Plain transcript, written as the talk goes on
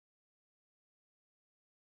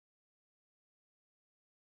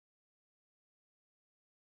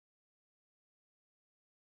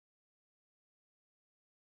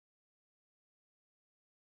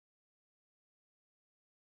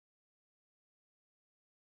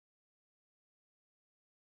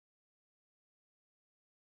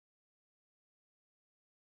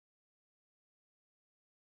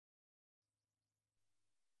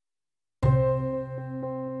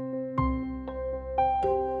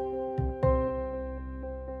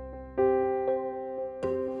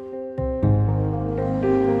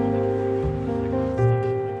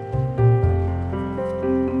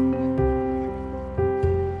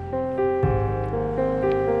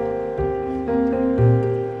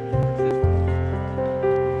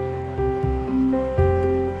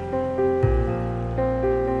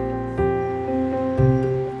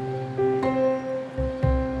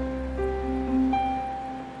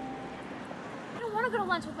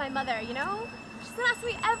my mother, you know? She's gonna ask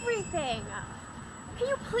me everything. Can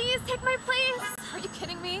you please take my place? Are you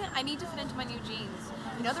kidding me? I need to fit into my new jeans.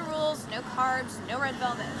 You know the rules, no carbs, no red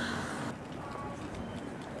velvet.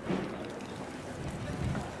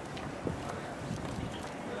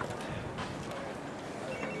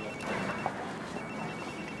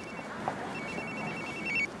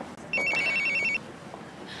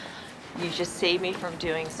 You just saved me from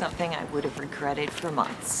doing something I would have regretted for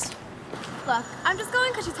months. Look, I'm just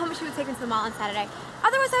going because she told me she would take me to the mall on Saturday.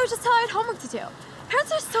 Otherwise, I would just tell her I had homework to do.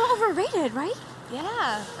 Parents are so overrated, right?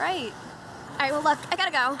 Yeah, right. All right, well, look, I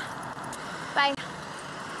gotta go. Bye.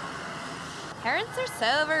 Parents are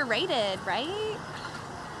so overrated, right?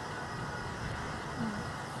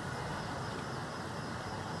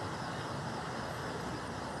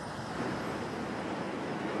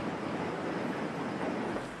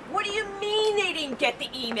 What do you mean they didn't get the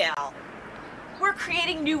email? We're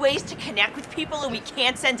creating new ways to connect with people and we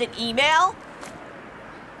can't send an email?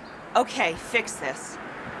 Okay, fix this.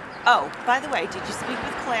 Oh, by the way, did you speak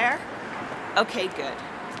with Claire? Okay, good.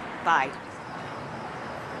 Bye.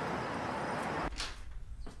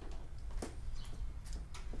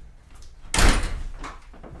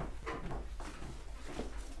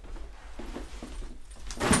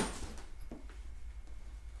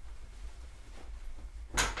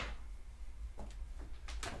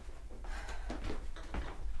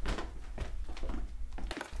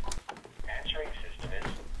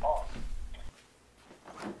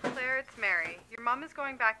 Your mom is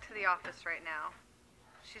going back to the office right now.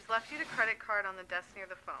 She's left you the credit card on the desk near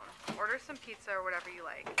the phone. Order some pizza or whatever you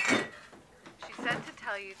like. She said to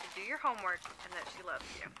tell you to do your homework and that she loves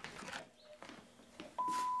you.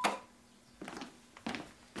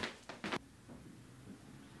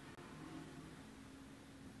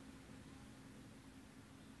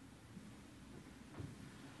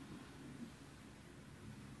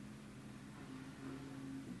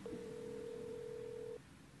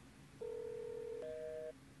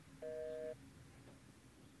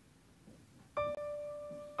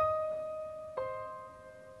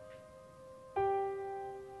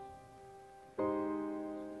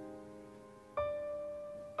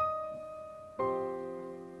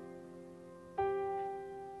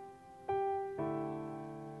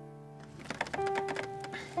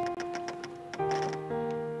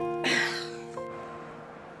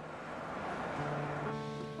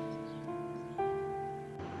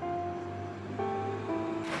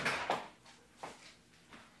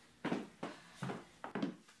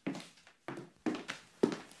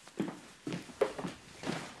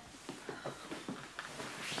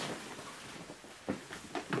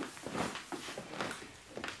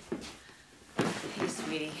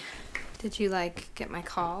 Did you, get my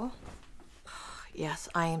call? Yes,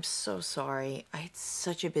 I am so sorry. I had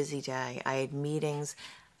such a busy day. I had meetings,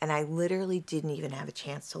 and I literally didn't even have a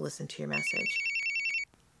chance to listen to your message.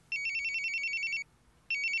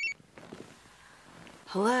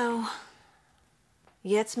 Hello?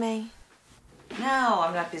 Yeah, it's me. No,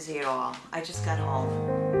 I'm not busy at all. I just got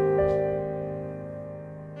home.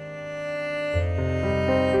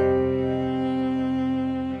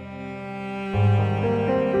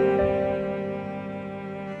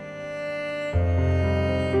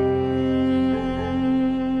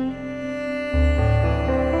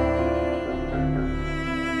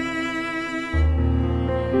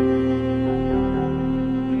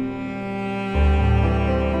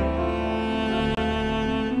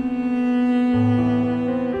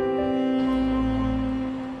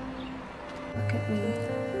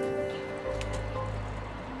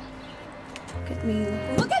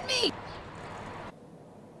 Look at me!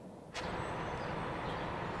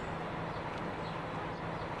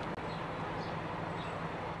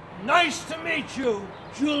 Nice to meet you,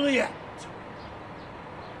 Juliet.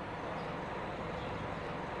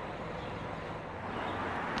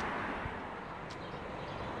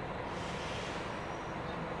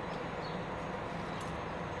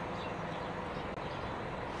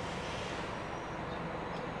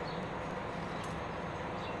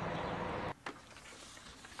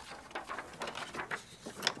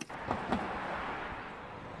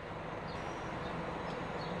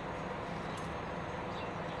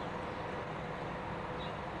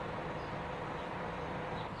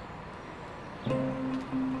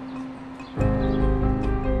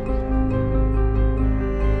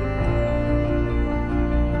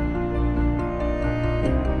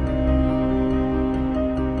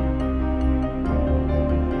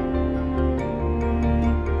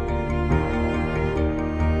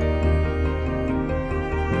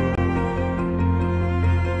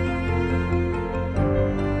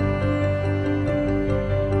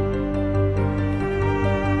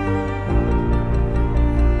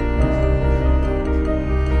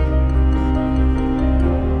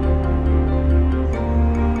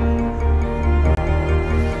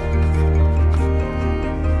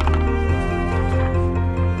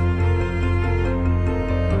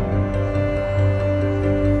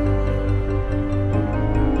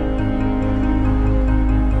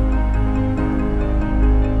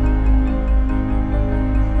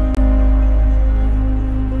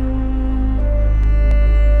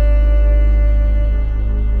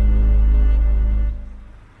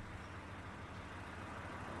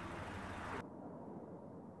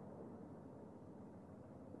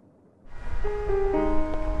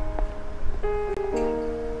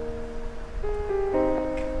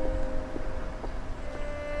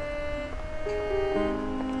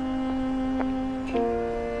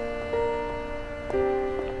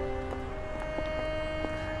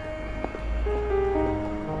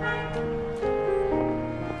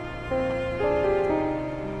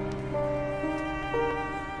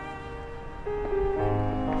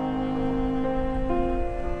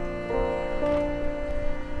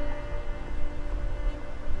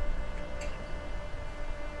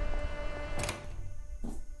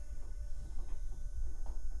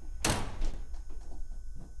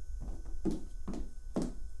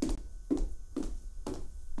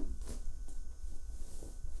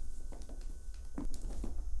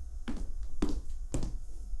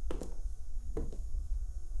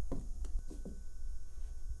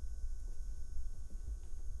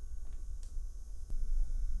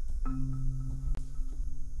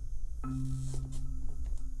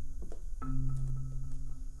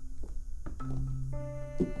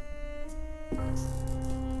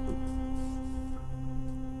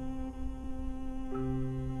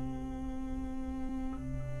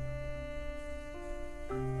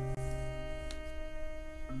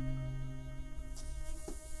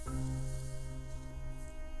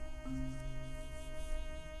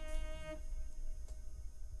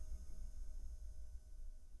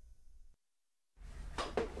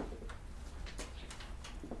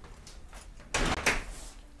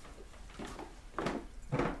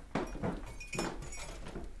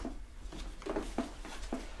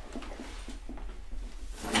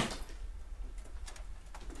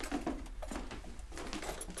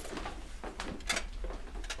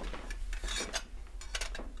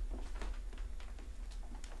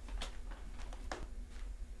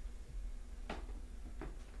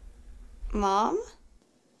 Mom?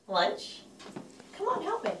 Lunch? Come on,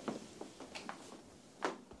 help me.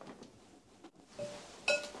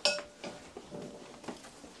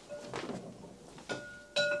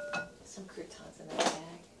 Some croutons in that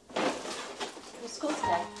bag. How was school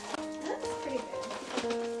today? That's pretty good.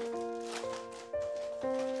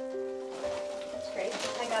 That's great.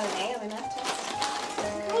 I got an A on my math test.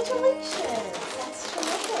 Congratulations.